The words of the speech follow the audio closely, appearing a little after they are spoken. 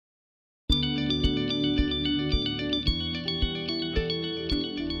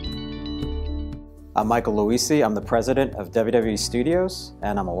I'm Michael Luisi. I'm the president of WWE Studios,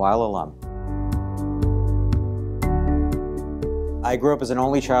 and I'm a Weil alum. I grew up as an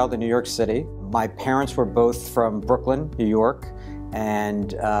only child in New York City. My parents were both from Brooklyn, New York,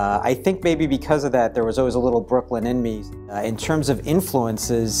 and I think maybe because of that, there was always a little Brooklyn in me. In terms of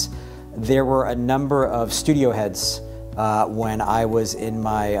influences, there were a number of studio heads when I was in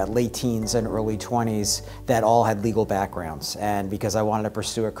my late teens and early 20s that all had legal backgrounds. And because I wanted to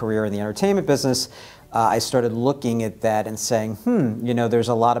pursue a career in the entertainment business, I started looking at that and saying, you know, there's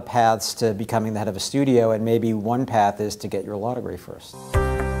a lot of paths to becoming the head of a studio, and maybe one path is to get your law degree first.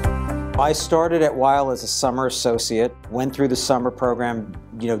 I started at Weil as a summer associate, went through the summer program,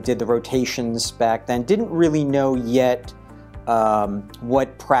 you know, did the rotations back then, didn't really know yet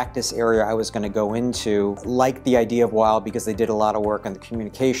what practice area I was going to go into. Liked the idea of Weil because they did a lot of work in the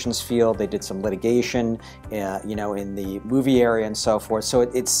communications field. They did some litigation, you know, in the movie area and so forth. So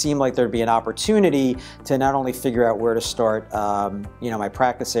it seemed like there'd be an opportunity to not only figure out where to start, you know, my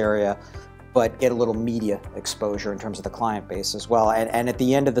practice area, but get a little media exposure in terms of the client base as well. And at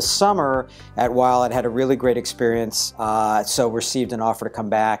the end of the summer at Weil, I'd had a really great experience, so received an offer to come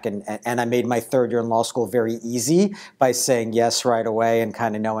back, and I made my third year in law school very easy by saying yes right away and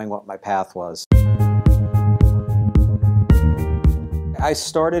kind of knowing what my path was. I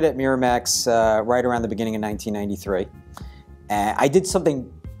started at Miramax right around the beginning of 1993. And I did something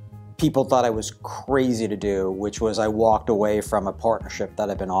people thought I was crazy to do, which was I walked away from a partnership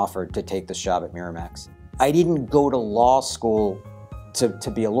that I'd been offered to take this job at Miramax. I didn't go to law school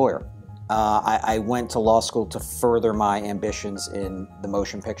to be a lawyer. I went to law school to further my ambitions in the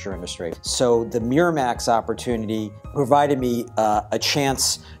motion picture industry. So the Miramax opportunity provided me a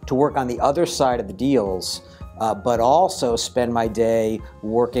chance to work on the other side of the deals, but also spend my day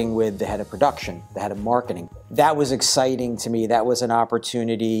working with the head of production, the head of marketing. That was exciting to me. That was an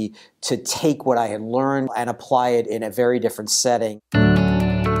opportunity to take what I had learned and apply it in a very different setting.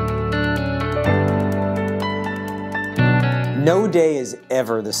 No day is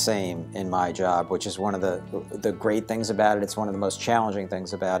ever the same in my job, which is one of the great things about it. It's one of the most challenging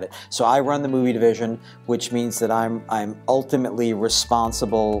things about it. So I run the movie division, which means that I'm ultimately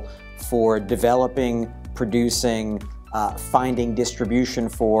responsible for developing, producing, finding distribution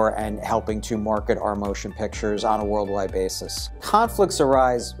for, and helping to market our motion pictures on a worldwide basis. Conflicts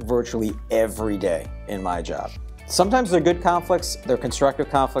arise virtually every day in my job. Sometimes they're good conflicts, they're constructive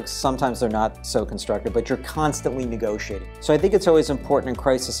conflicts, sometimes they're not so constructive, but you're constantly negotiating. So I think it's always important in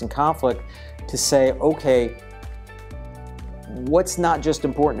crisis and conflict to say, okay, what's not just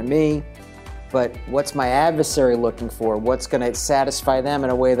important to me, but what's my adversary looking for? What's going to satisfy them in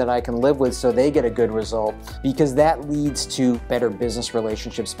a way that I can live with so they get a good result? Because that leads to better business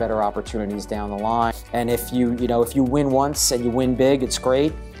relationships, better opportunities down the line. And if you win once and you win big, it's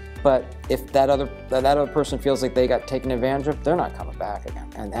great. But if that other person feels like they got taken advantage of, they're not coming back again.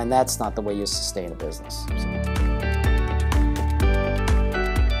 And that's not the way you sustain a business.